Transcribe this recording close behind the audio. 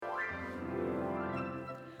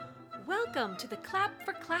Welcome to the Clap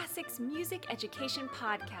for Classics Music Education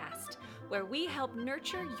Podcast, where we help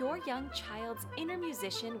nurture your young child's inner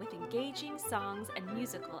musician with engaging songs and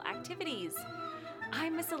musical activities.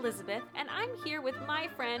 I'm Miss Elizabeth, and I'm here with my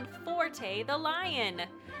friend Forte the Lion.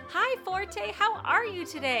 Hi, Forte, how are you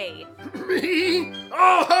today? Me?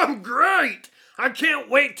 Oh, I'm great! I can't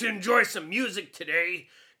wait to enjoy some music today.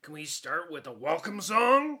 Can we start with a welcome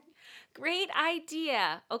song? Great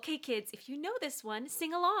idea. Okay, kids, if you know this one,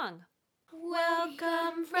 sing along.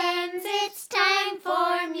 Welcome, friends, it's time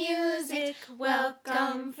for music.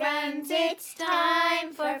 Welcome, friends, it's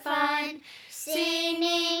time for fun.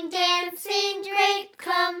 Singing, dancing, great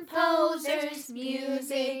composers.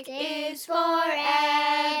 Music is for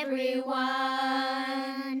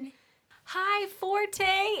everyone. Hi, Forte.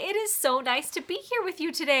 It is so nice to be here with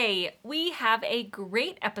you today. We have a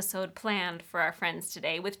great episode planned for our friends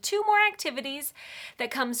today with 2 more activities that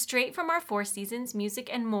come straight from our 4 Seasons Music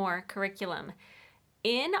and More curriculum.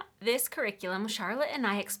 In this curriculum, Charlotte and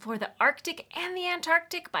I explore the Arctic and the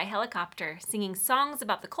Antarctic by helicopter, singing songs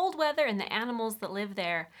about the cold weather and the animals that live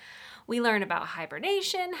there. We learn about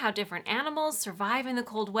hibernation, how different animals survive in the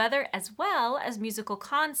cold weather, as well as musical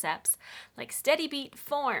concepts like steady beat,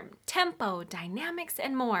 form, tempo, dynamics,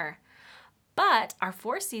 and more. But our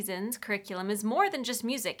 4 Seasons curriculum is more than just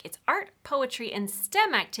music. It's art, poetry, and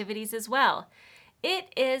STEM activities as well.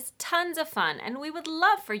 It is tons of fun, and we would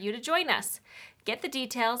love for you to join us. Get the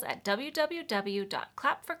details at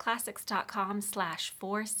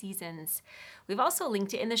www.clapforclassics.com/4seasons. We've also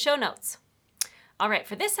linked it in the show notes. All right,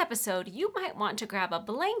 for this episode, you might want to grab a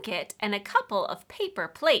blanket and a couple of paper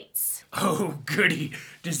plates. Oh, goody.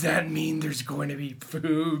 Does that mean there's going to be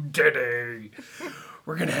food today?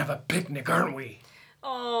 We're going to have a picnic, aren't we?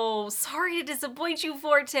 Oh, sorry to disappoint you,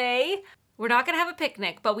 Forte. We're not going to have a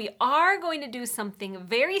picnic, but we are going to do something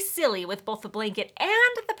very silly with both the blanket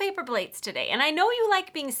and the paper plates today. And I know you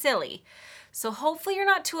like being silly, so hopefully you're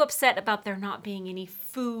not too upset about there not being any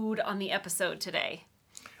food on the episode today.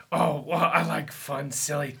 Oh, well, I like fun,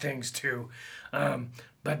 silly things too.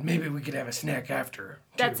 But maybe we could have a snack after,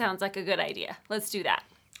 too. That sounds like a good idea. Let's do that.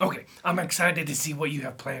 Okay, I'm excited to see what you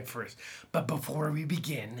have planned for us. But before we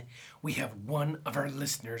begin, we have one of our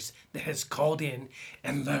listeners that has called in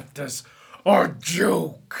and left us a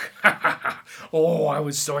joke. Oh, I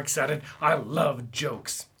was so excited. I love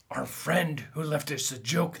jokes. Our friend who left us a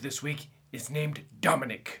joke this week is named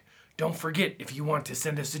Dominic. Don't forget, if you want to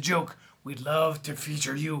send us a joke, we'd love to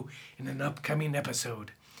feature you in an upcoming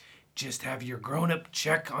episode. Just have your grown-up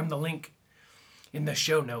check on the link in the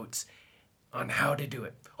show notes on how to do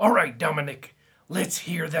it. All right, Dominic, let's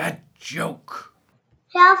hear that joke.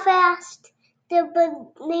 How fast the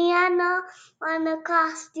banana run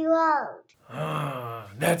across the road?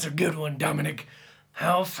 Ah, that's a good one, Dominic.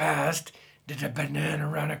 How fast did a banana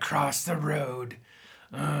run across the road?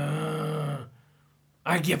 I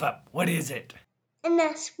give up. What is it? In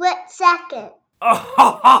a split second.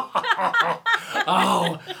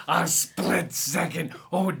 Oh, a split second.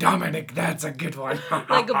 Oh, Dominic, that's a good one.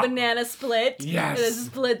 Like a banana split? Yes. In a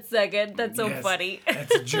split second. That's so Yes, funny.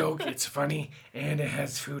 That's a joke. It's funny, and it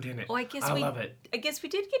has food in it. Oh, I love it. I guess we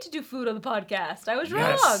did get to do food on the podcast. I was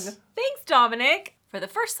Yes. wrong. Thanks, Dominic. For the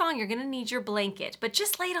first song, you're going to need your blanket, but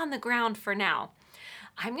just lay it on the ground for now.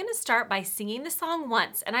 I'm going to start by singing the song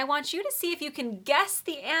once, and I want you to see if you can guess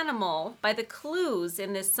the animal by the clues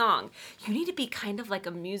in this song. You need to be kind of like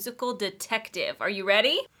a musical detective. Are you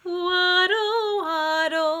ready? Waddle,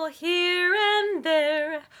 waddle, here and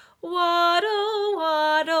there. Waddle,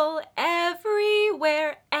 waddle,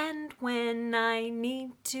 everywhere. And when I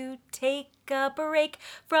need to take a break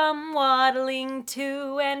from waddling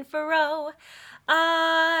to and fro,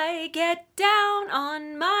 I get down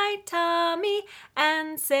on my tummy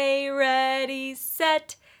and say, ready,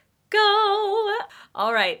 set, go.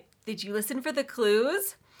 All right, did you listen for the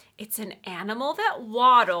clues? It's an animal that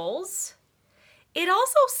waddles. It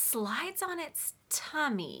also slides on its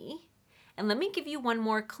tummy. And let me give you one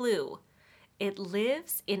more clue. It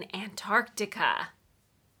lives in Antarctica.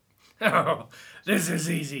 Oh, this is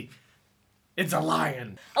easy. It's a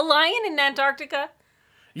lion. A lion in Antarctica?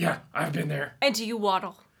 Yeah, I've been there. And do you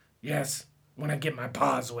waddle? Yes, when I get my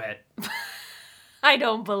paws wet. I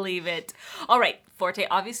don't believe it. All right, Forte,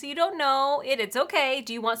 obviously you don't know it. It's okay.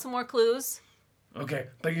 Do you want some more clues? Okay,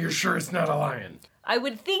 but you're sure it's not a lion? I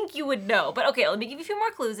would think you would know. But okay, let me give you a few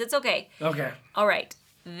more clues. It's okay. Okay. All right.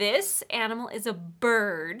 This animal is a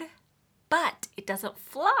bird, but it doesn't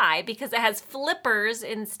fly because it has flippers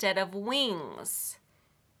instead of wings.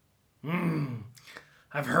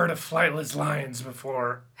 I've heard of flightless lions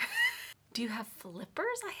before. Do you have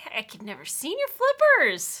flippers? I could never seen your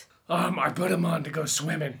flippers. I put them on to go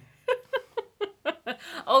swimming.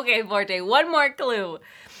 Okay, Forte, one more clue.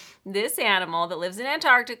 This animal that lives in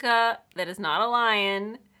Antarctica, that is not a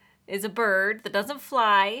lion, is a bird that doesn't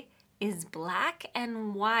fly, is black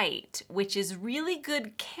and white, which is really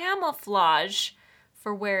good camouflage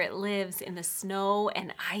for where it lives in the snow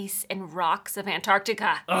and ice and rocks of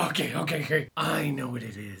Antarctica. Okay. I know what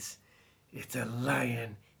it is. It's a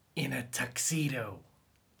lion in a tuxedo.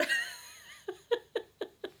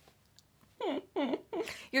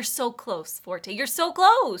 You're so close, Forte. You're so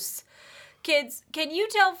close. Kids, can you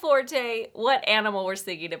tell Forte what animal we're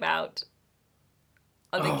singing about?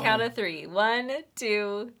 On the count of 3. 1,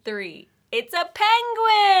 2, 3. It's a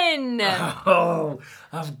penguin! Oh,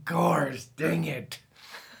 of course. Dang it.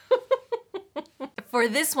 For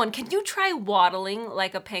this one, can you try waddling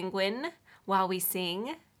like a penguin while we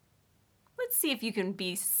sing? Let's see if you can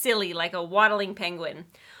be silly like a waddling penguin.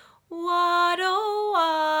 Waddle,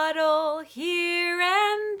 waddle, here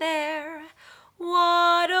and there.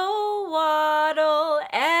 Waddle, waddle,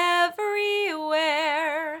 everywhere.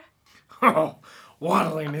 Oh,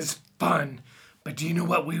 waddling is fun. But do you know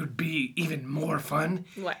what would be even more fun?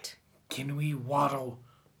 What? Can we waddle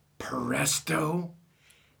presto?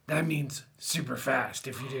 That means super fast,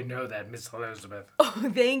 if you didn't know that, Miss Elizabeth.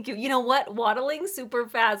 Oh, thank you. You know what? Waddling super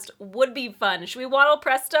fast would be fun. Should we waddle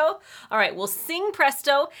presto? All right, we'll sing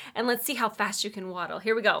presto, and let's see how fast you can waddle.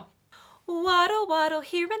 Here we go. Waddle, waddle,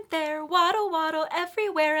 here and there, waddle, waddle,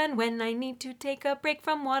 everywhere. And when I need to take a break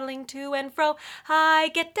from waddling to and fro,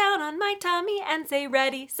 I get down on my tummy and say,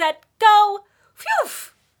 ready, set, go. Phew!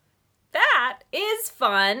 That is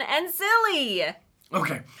fun and silly.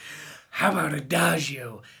 Okay, how about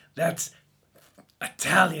adagio? That's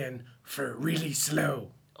Italian for really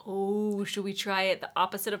slow. Oh, should we try it the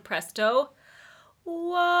opposite of presto?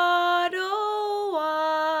 Waddle,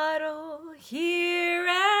 waddle, here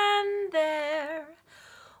and there.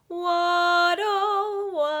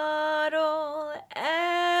 Waddle, waddle,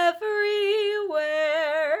 everywhere.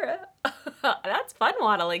 That's fun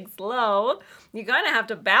waddling slow. You're gonna have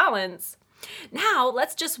to balance. Now,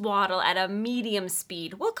 let's just waddle at a medium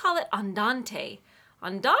speed. We'll call it andante.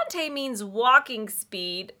 Andante means walking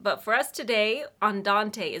speed, but for us today,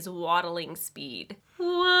 andante is waddling speed.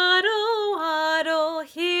 Waddle, waddle,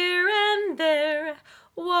 here and there.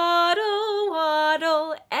 Waddle,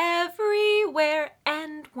 waddle, everywhere.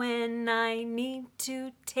 And when I need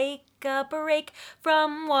to take a break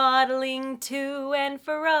from waddling to and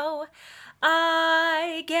fro,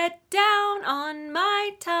 I get down on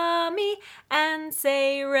my tummy and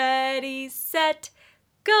say, ready, set,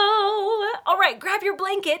 go. All right, grab your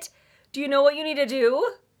blanket. Do you know what you need to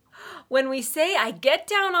do? When we say, I get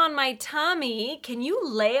down on my tummy, can you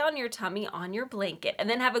lay on your tummy on your blanket and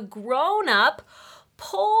then have a grown-up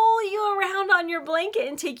pull you around on your blanket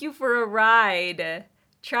and take you for a ride?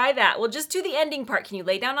 Try that. We'll just do the ending part. Can you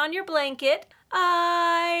lay down on your blanket?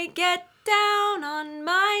 I get down on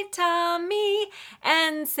my tummy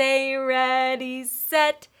and say, ready,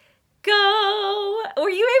 set, go. Were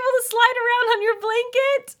you able to slide around on your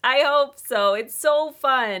blanket? I hope so. It's so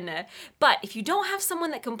fun. But if you don't have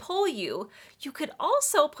someone that can pull you, you could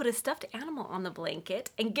also put a stuffed animal on the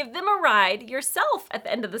blanket and give them a ride yourself at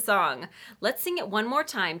the end of the song. Let's sing it one more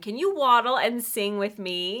time. Can you waddle and sing with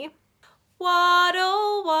me?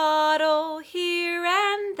 Waddle, waddle, here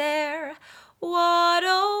and there.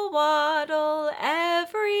 Waddle, waddle,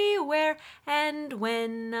 everywhere. And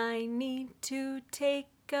when I need to take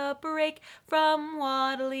a break from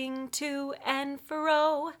waddling to and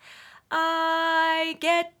fro, I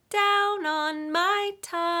get down on my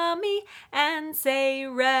tummy and say,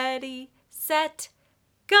 ready, set,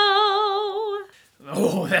 go.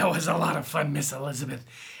 Oh, that was a lot of fun, Miss Elizabeth.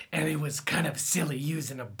 And it was kind of silly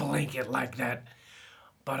using a blanket like that.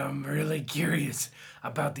 But I'm really curious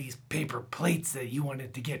about these paper plates that you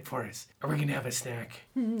wanted to get for us. Are we going to have a snack?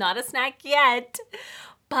 Not a snack yet.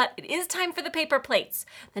 But it is time for the paper plates.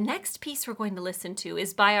 The next piece we're going to listen to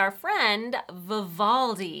is by our friend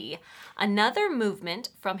Vivaldi, another movement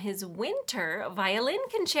from his Winter Violin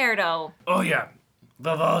Concerto. Oh, yeah.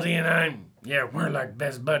 Vivaldi and we're like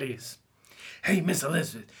best buddies. Hey, Miss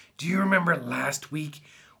Elizabeth, do you remember last week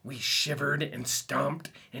we shivered and stomped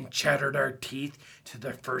and chattered our teeth to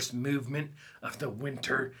the first movement of the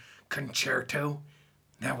Winter Concerto?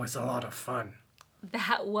 That was a lot of fun.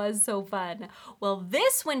 That was so fun. Well,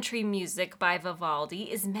 this wintry music by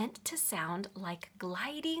Vivaldi is meant to sound like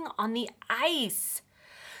gliding on the ice.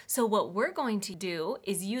 So what we're going to do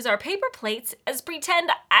is use our paper plates as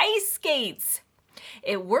pretend ice skates.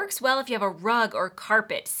 It works well if you have a rug or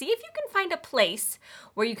carpet. See if you can find a place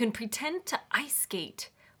where you can pretend to ice skate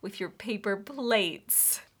with your paper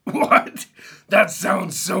plates. What? That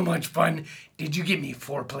sounds so much fun. Did you get me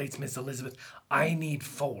 4 plates, Miss Elizabeth? I need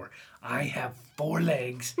 4. I have 4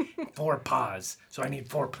 legs, 4 paws, so I need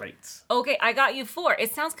 4 plates. Okay, I got you 4.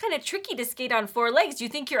 It sounds kind of tricky to skate on 4 legs. Do you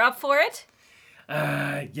think you're up for it?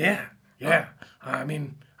 Yeah. I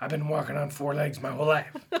mean, I've been walking on 4 legs my whole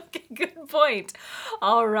life. Okay, good point.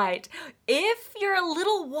 All right. If you're a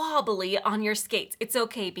little wobbly on your skates, it's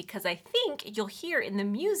okay because I think you'll hear in the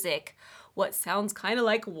music what sounds kind of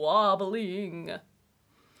like wobbling.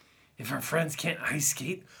 If our friends can't ice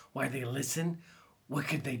skate while they listen, what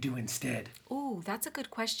could they do instead? Ooh, that's a good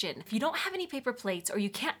question. If you don't have any paper plates or you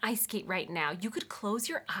can't ice skate right now, you could close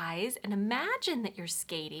your eyes and imagine that you're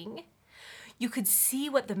skating. You could see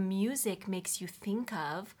what the music makes you think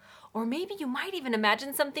of, or maybe you might even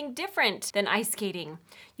imagine something different than ice skating.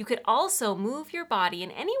 You could also move your body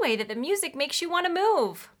in any way that the music makes you want to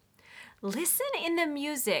move. Listen in the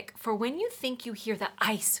music for when you think you hear the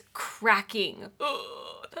ice cracking.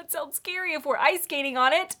 Ugh, that sounds scary if we're ice skating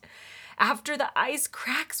on it. After the ice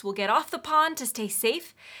cracks, we'll get off the pond to stay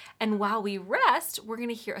safe. And while we rest, we're going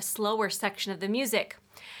to hear a slower section of the music.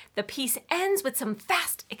 The piece ends with some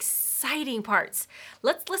fast, exciting parts.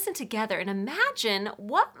 Let's listen together and imagine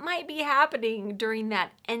what might be happening during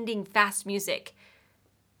that ending fast music.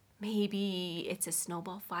 Maybe it's a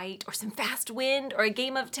snowball fight or some fast wind or a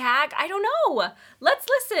game of tag. I don't know. Let's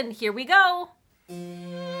listen. Here we go.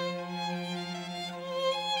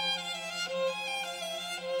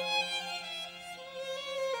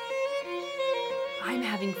 I'm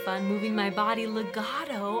having fun moving my body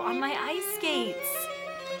legato on my ice skates.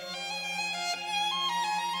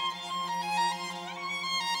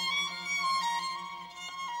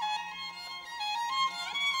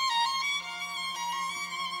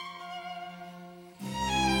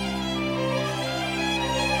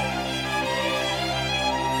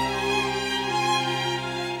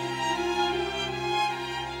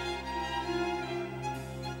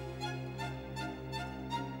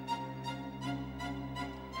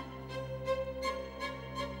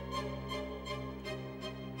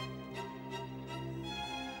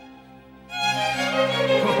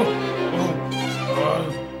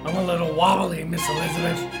 I'm a little wobbly, Miss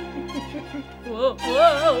Elizabeth. Whoa.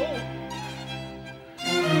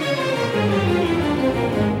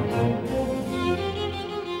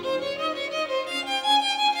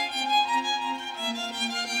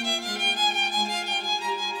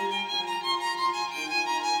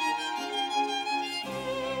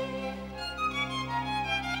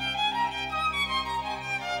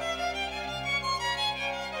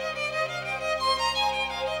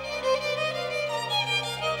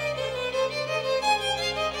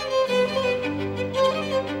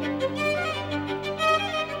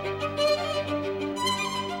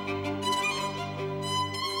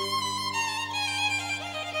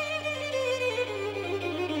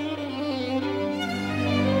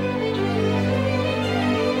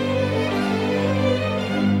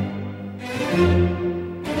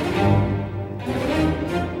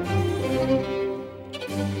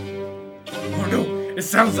 Oh no, it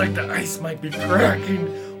sounds like the ice might be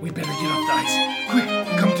cracking. We better get off the ice. Quick,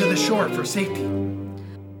 come to the shore for safety.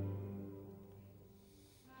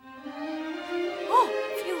 Oh,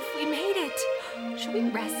 phew, we made it. Should we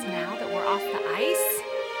rest now that we're off the ice?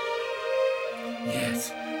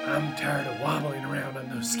 Yes, I'm tired of wobbling around on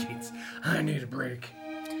those skates. I need a break.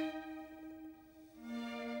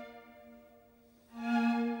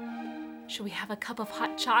 Should we have a cup of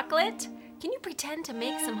hot chocolate? Can you pretend to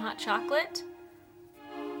make some hot chocolate?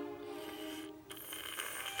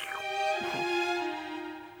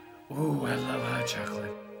 Ooh, I love hot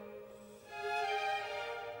chocolate.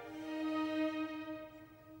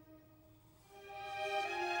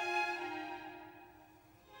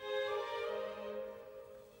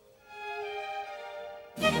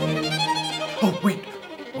 Oh, wait.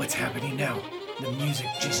 What's happening now? The music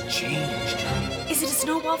just changed. Is it a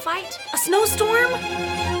snowball fight? A snowstorm?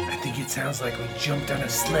 I think it sounds like we jumped on a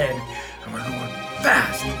sled and we're going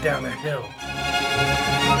fast down a hill.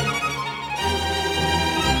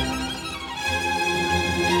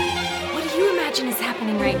 What do you imagine is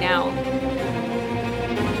happening right now?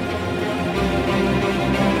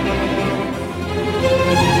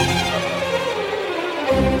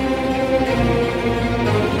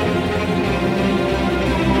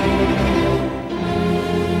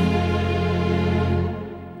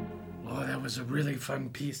 Oh, that was a really fun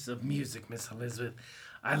piece of music, Miss Elizabeth.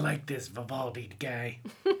 I like this Vivaldi guy.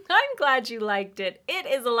 I'm glad you liked it. It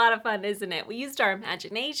is a lot of fun, isn't it? We used our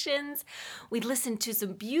imaginations. We listened to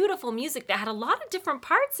some beautiful music that had a lot of different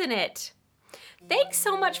parts in it. Thanks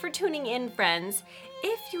so much for tuning in, friends.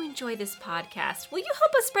 If you enjoy this podcast, will you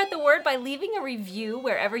help us spread the word by leaving a review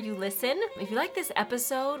wherever you listen? If you like this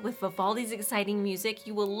episode with Vivaldi's exciting music,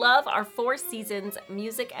 you will love our 4 seasons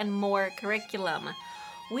music and more curriculum.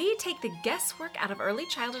 We take the guesswork out of early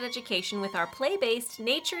childhood education with our play-based,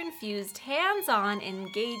 nature-infused, hands-on,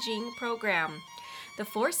 engaging program. The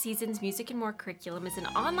 4 Seasons Music and More curriculum is an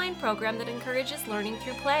online program that encourages learning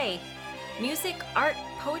through play. Music, art,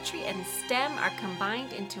 poetry, and STEM are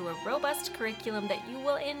combined into a robust curriculum that you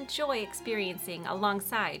will enjoy experiencing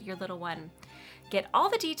alongside your little one. Get all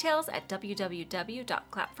the details at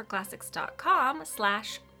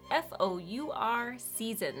www.clapforclassics.com/FOUR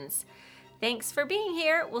seasons. Thanks for being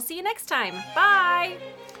here. We'll see you next time. Bye!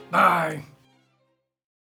 Bye!